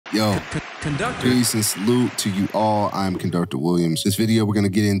Yo, Conductor. peace and salute to you all. I'm Conductor Williams. This video, we're going to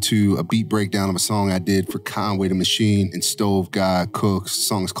get into a beat breakdown of a song I did for Conway the Machine and Stove Guy Cooks. The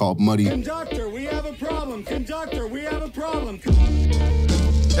song is called Mutty. Conductor, we have a problem. Conductor, we have a problem.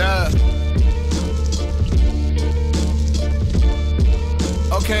 Yeah.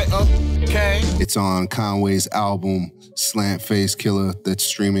 Okay. It's on Conway's album, Slant Face Killer, that's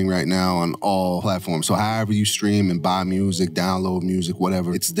streaming right now on all platforms. So however you stream and buy music, download music,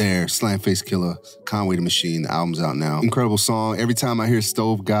 whatever, it's there. Slant Face Killer, Conway the Machine, the album's out now. Incredible song. Every time I hear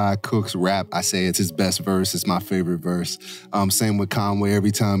Stove Guy Cooks rap, I say it's his best verse. It's my favorite verse. Same with Conway.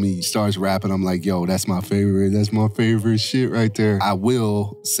 Every time he starts rapping, I'm like, yo, that's my favorite. That's my favorite shit right there. I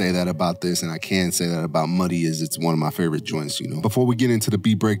will say that about this, and I can say that about Mutty, is it's one of my favorite joints, you know. Before we get into the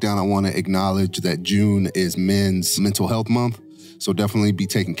beat breakdown, I want to acknowledge that June is Men's Mental Health Month. So definitely be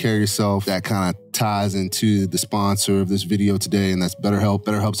taking care of yourself. That kind of ties into the sponsor of this video today, and that's BetterHelp.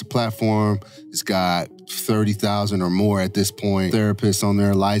 BetterHelp's a platform. It's got 30,000 or more at this point therapists on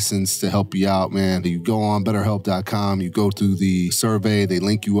their license to help you out, man. You go on BetterHelp.com, you go through the survey, they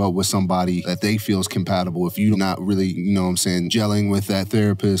link you up with somebody that they feel is compatible. If you're not really, you know what I'm saying, gelling with that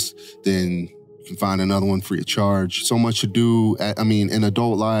therapist, then you can find another one free of charge. So much to do. In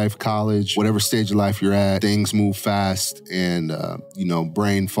adult life, college, whatever stage of life you're at, things move fast, and,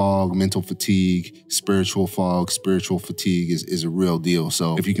 brain fog, mental fatigue, spiritual fog, spiritual fatigue is a real deal.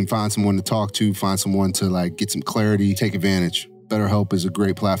 So if you can find someone to talk to, find someone to get some clarity, take advantage. BetterHelp is a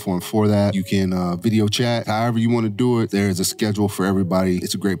great platform for that. You can video chat, however you want to do it. There's a schedule for everybody.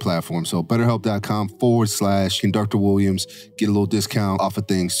 It's a great platform. So BetterHelp.com/Conductor Williams. Get a little discount off of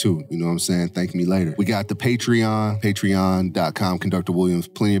things too. You know what I'm saying? Thank me later. We got the Patreon, Patreon.com, Conductor Williams.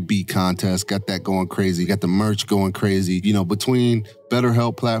 Plenty of beat contests. Got that going crazy. Got the merch going crazy. You know, between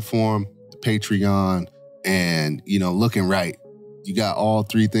BetterHelp platform, the Patreon, and, looking right. You got all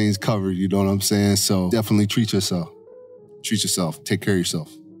three things covered. You know what I'm saying? So definitely treat yourself. Treat yourself. Take care of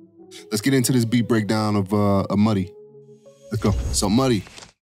yourself. Let's get into this beat breakdown of Mutty. Let's go. So Mutty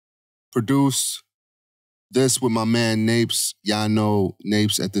produced this with my man Napes. Y'all know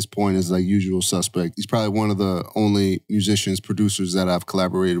Napes at this point is like usual suspect. He's probably one of the only musicians, producers that I've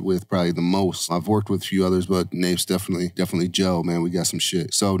collaborated with probably the most. I've worked with a few others, but Napes definitely gel, man. We got some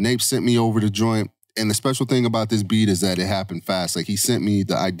shit. So Napes sent me over the joint. And the special thing about this beat is that it happened fast. Like, he sent me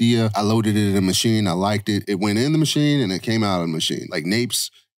the idea, I loaded it in a machine, I liked it. It went in the machine and it came out of the machine. Like, Napes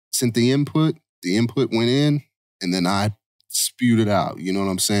sent the input went in, and then I spewed it out. You know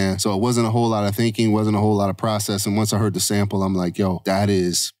what I'm saying? So it wasn't a whole lot of thinking, wasn't a whole lot of processing. Once I heard the sample, I'm like, yo,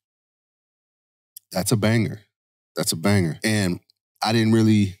 that's a banger. That's a banger. And I didn't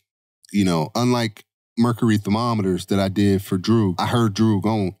really, unlike Mercury thermometers that I did for Drew, I heard Drew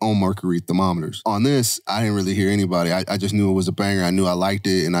on Mercury thermometers. On this, I didn't really hear anybody. I just knew it was a banger. I knew I liked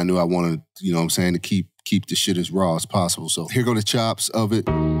it, and I knew I wanted, to keep the shit as raw as possible. So here go the chops of it.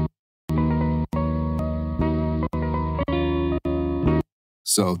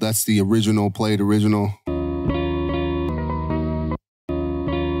 So that's the original, played original.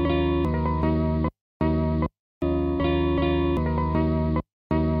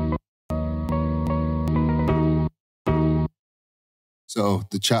 So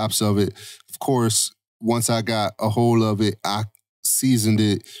the chops of it, of course, once I got a hold of it, I seasoned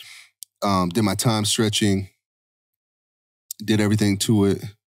it, did my time stretching, did everything to it.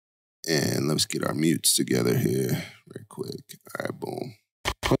 And let's get our mutes together here real quick. All right, boom.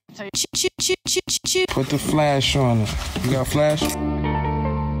 Put the flash on it. You got flash?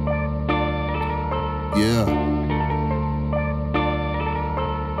 Yeah.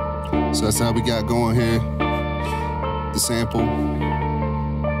 So that's how we got going here. The sample.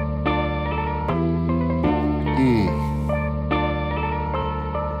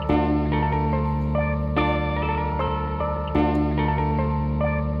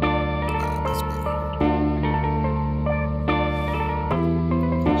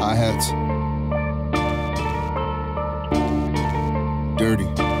 Hi-hats. Dirty.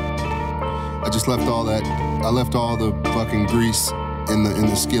 I just left all that. I left all the fucking grease in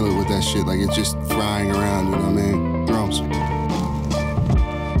the skillet with that shit. Like, it's just frying around, you know what I mean? Drums.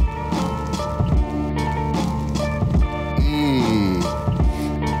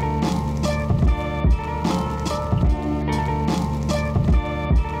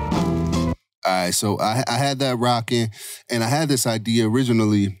 All right, so I had that rocking, and I had this idea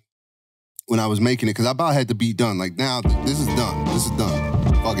originally when I was making it, because I about had the beat done. Like, now, this is done. This is done.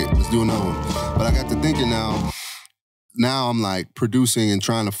 Fuck it, let's do another one. But I got to thinking now I'm like producing and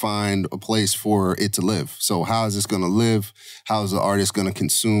trying to find a place for it to live. So how is this gonna live? How is the artist gonna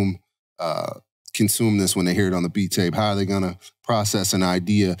consume consume this when they hear it on the beat tape? How are they gonna process an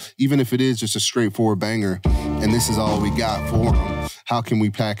idea? Even if it is just a straightforward banger and this is all we got for them, how can we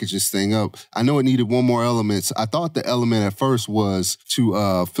package this thing up? I know it needed one more element. I thought the element at first was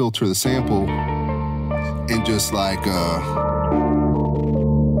to filter the sample and just like, I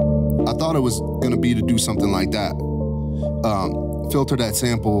thought it was gonna be to do something like that. Filter that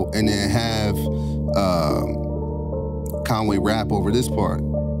sample and then have Conway rap over this part,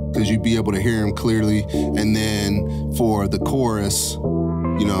 because you'd be able to hear him clearly. And then for the chorus,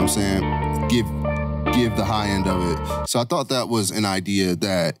 you know what I'm saying, give the high end of it. So I thought that was an idea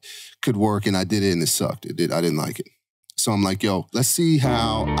that could work, and I did it and it sucked. I didn't like it. So I'm like, yo, let's see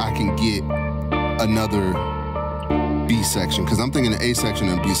how I can get another B section, because I'm thinking the A section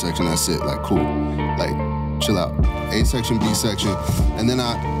and B section, that's it, like cool, like chill out. A section, B section. And then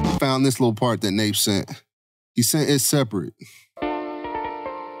I found this little part that Nape sent. He sent it separate.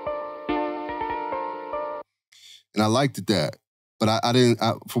 And I liked it that. But I didn't,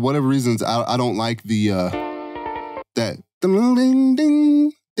 for whatever reasons, I don't like the, that ding ding,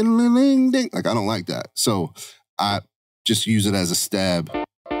 ding ding. Like, I don't like that. So I just use it as a stab.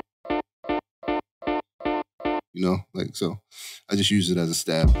 You know, like, so I just use it as a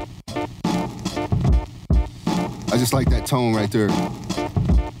stab. I just like that tone right there.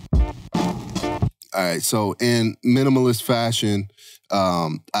 All right, so in minimalist fashion,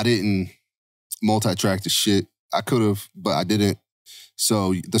 I didn't multi-track the shit. I could have, but I didn't.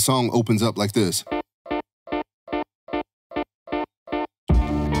 So the song opens up like this.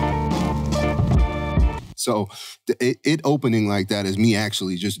 So it opening like that is me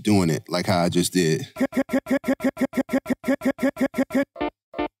actually just doing it like how I just did.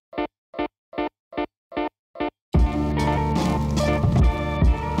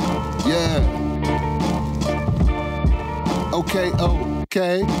 Yeah. Okay,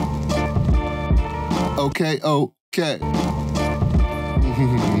 okay. Okay, okay.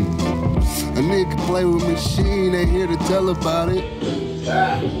 A nigga play with machine, ain't here to tell about it.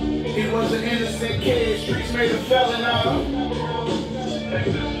 He was an innocent kid, streets made a felon out.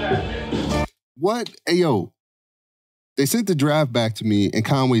 What? Hey, yo. They sent the draft back to me, and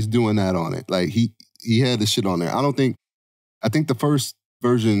Conway's doing that on it. Like, he had the shit on there. I think the first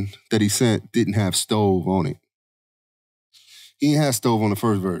version that he sent didn't have Stove on it. He didn't have Stove on the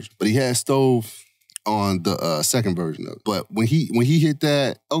first version, but he had Stove on the second version of it. But when he hit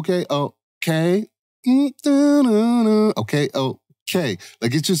that, okay, okay, okay, okay,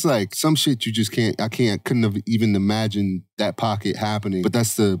 like it's just like some shit you just couldn't have even imagined that pocket happening. But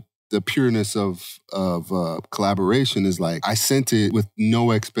that's the pureness of collaboration, is like I sent it with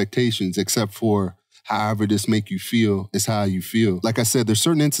no expectations except for however this make you feel is how you feel. Like I said, there's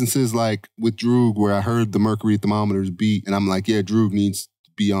certain instances like with Droog where I heard the Mercury Thermometers beat and I'm like, yeah, Droog needs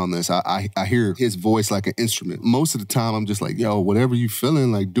to be on this. I hear his voice like an instrument. Most of the time I'm just like, yo, whatever you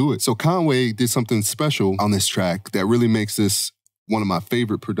feeling, like do it. So Conway did something special on this track that really makes this one of my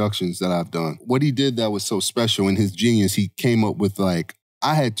favorite productions that I've done. What he did that was so special in his genius, he came up with like,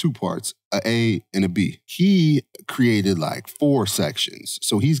 I had two parts, a A and a B. He created like 4 sections.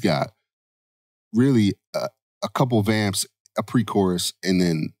 So he's got really a couple vamps, a pre-chorus, and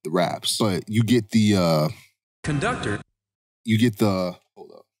then the raps. But you get the Conductor. You get the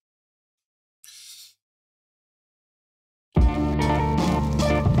hold up.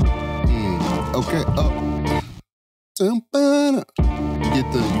 Okay.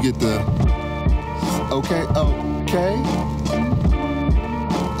 You get the okay.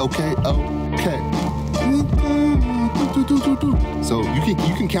 Okay. So you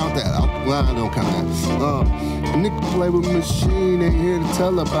can count that out. Well, I don't count that. A nigga play with machine, ain't here to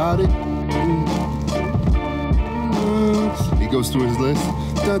tell about it. He goes through his list.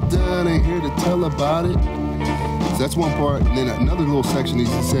 Dun, ain't here to tell about it. So that's one part. And then another little section he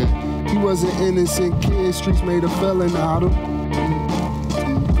said, he was an innocent kid, streets made a felon out of him.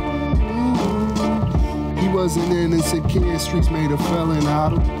 He was an innocent kid, streets made a felon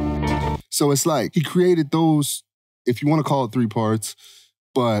out of him. So it's like he created those, if you want to call it 3 parts,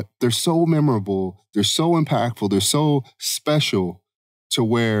 but they're so memorable, they're so impactful, they're so special to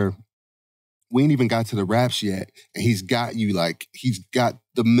where we ain't even got to the raps yet, and he's got you like, he's got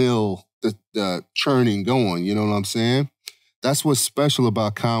the mill, the churning going, you know what I'm saying? That's what's special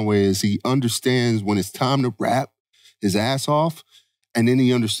about Conway, is he understands when it's time to rap his ass off, and then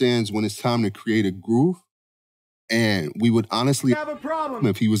he understands when it's time to create a groove. And we would honestly have a problem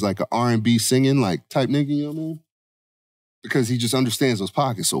if he was like an R&B singing like type nigga, you know what I mean? Because he just understands those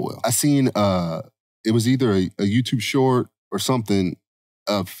pockets so well. I seen it was either a YouTube short or something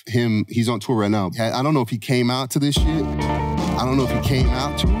of him. He's on tour right now. I don't know if he came out to this shit. I don't know if he came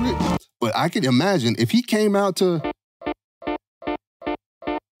out to it, But I can imagine if he came out to,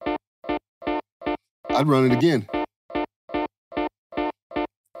 I'd run it again.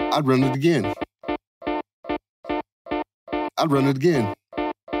 I'd run it again. I'd run it again.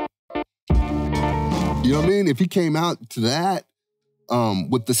 You know what I mean? If he came out to that,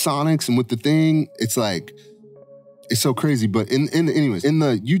 with the Sonics and with the thing, it's like, it's so crazy. But anyways, in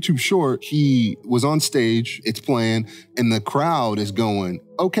the YouTube short, he was on stage, it's playing, and the crowd is going,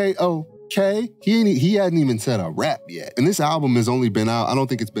 okay, okay. He hadn't even said a rap yet. And this album has only been out, I don't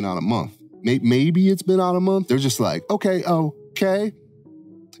think it's been out a month. Maybe it's been out a month. They're just like, okay, okay.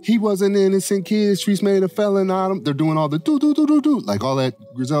 He was an innocent kid, streets made a felon out of him. They're doing all the do, like all that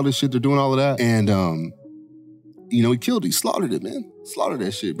Griselda shit, they're doing all of that. And, you know, he slaughtered it, man. Slaughtered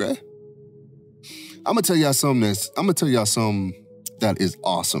that shit, bruh. I'm gonna tell y'all something that is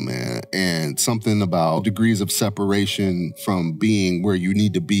awesome, man. And something about degrees of separation from being where you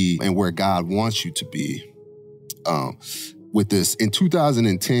need to be and where God wants you to be. With this, in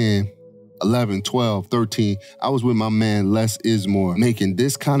 2010, 11, 12, 13, I was with my man Les Ismore making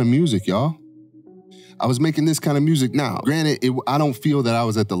this kind of music, y'all. I was making this kind of music now. Granted, I don't feel that I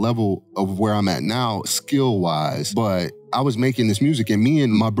was at the level of where I'm at now, skill-wise, but I was making this music, and me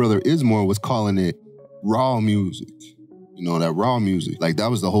and my brother Ismore was calling it raw music. You know, that raw music. Like, that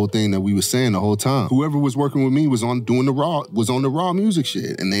was the whole thing that we were saying the whole time. Whoever was working with me was on the raw music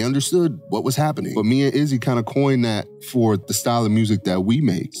shit, and they understood what was happening. But me and Izzy kind of coined that for the style of music that we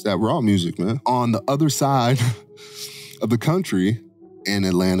make. It's that raw music, man. On the other side of the country, in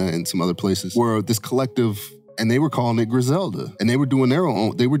Atlanta and some other places, were this collective, and they were calling it Griselda, and they were doing their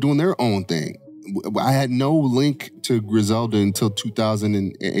own thing. I had no link to Griselda until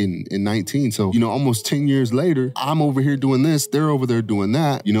 2019. So, you know, almost 10 years later, I'm over here doing this, they're over there doing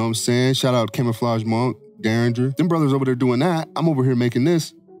that. You know what I'm saying? Shout out Camouflage Monk, Derringer. Them brothers over there doing that. I'm over here making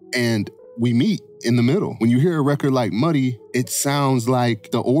this, and we meet in the middle. When you hear a record like Mutty, it sounds like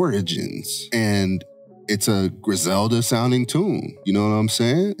The Origins, and it's a Griselda sounding tune. You know what I'm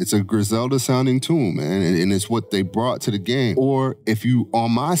saying? It's a Griselda sounding tune, man. And it's what they brought to the game. Or if you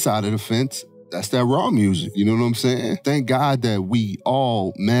on my side of the fence, that's that raw music. You know what I'm saying? Thank God that we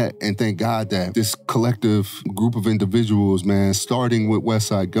all met, and thank God that this collective group of individuals, man, starting with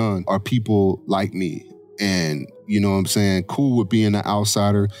Westside Gunn, are people like me. And, you know what I'm saying, cool with being an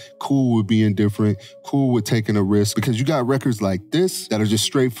outsider, cool with being different, cool with taking a risk. Because you got records like this that are just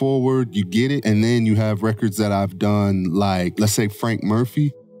straightforward, you get it. And then you have records that I've done like, let's say Frank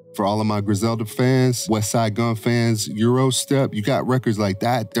Murphy, for all of my Griselda fans, Westside Gunn fans, Eurostep, you got records like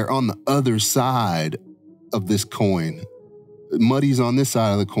that. They're on the other side of this coin. Muddy's on this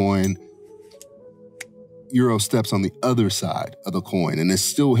side of the coin. Eurostep's on the other side of the coin. And it's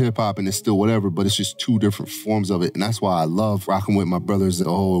still hip hop and it's still whatever, but it's just two different forms of it. And that's why I love rocking with my brothers, the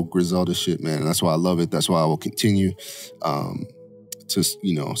whole Griselda shit, man. And that's why I love it. That's why I will continue to,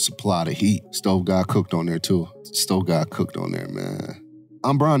 you know, supply the heat. Stove got cooked on there too. Stove got cooked on there, man.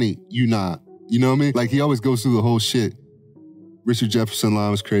 I'm Bronny, you not. You know what I mean? Like, he always goes through the whole shit. Richard Jefferson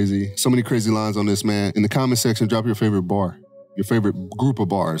line was crazy. So many crazy lines on this, man. In the comment section, drop your favorite bar, your favorite group of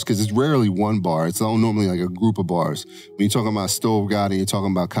bars, because it's rarely one bar. It's all normally like a group of bars. When you're talking about Stove God and you're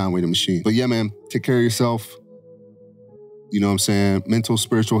talking about Conway the Machine. But yeah, man, take care of yourself. You know what I'm saying? Mental,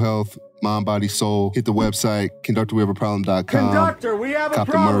 spiritual health, mind, body, soul. Hit the website, conductorwehaveaproblem.com. Conductor, we have a Cop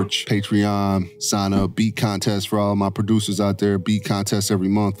problem. the merch, Patreon, sign up, beat contest for all of my producers out there. Beat contest every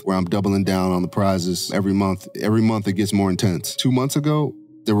month where I'm doubling down on the prizes every month. Every month it gets more intense. 2 months ago,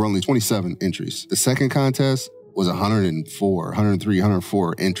 there were only 27 entries. The second contest was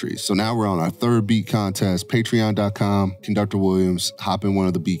 104 entries. So now we're on our third beat contest, patreon.com, Conductor Williams. Hop in one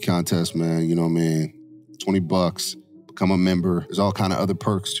of the beat contests, man. You know what I mean? $20. Become a member. There's all kind of other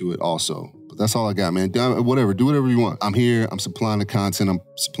perks to it also. But that's all I got, man. Whatever, do whatever you want. I'm here, I'm supplying the content, I'm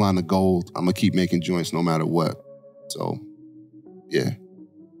supplying the gold. I'm gonna keep making joints no matter what. So, yeah.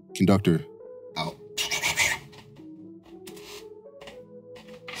 Conductor, out.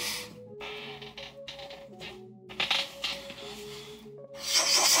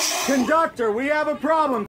 Conductor, we have a problem.